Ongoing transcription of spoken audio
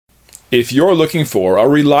If you're looking for a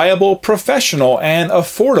reliable, professional, and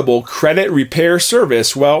affordable credit repair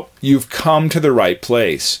service, well, you've come to the right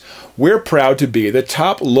place. We're proud to be the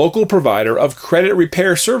top local provider of credit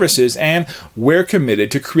repair services, and we're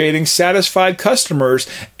committed to creating satisfied customers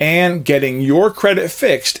and getting your credit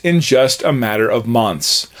fixed in just a matter of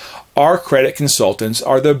months. Our credit consultants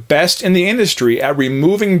are the best in the industry at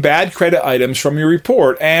removing bad credit items from your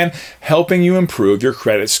report and helping you improve your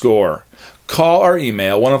credit score. Call or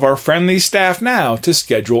email one of our friendly staff now to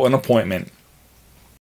schedule an appointment.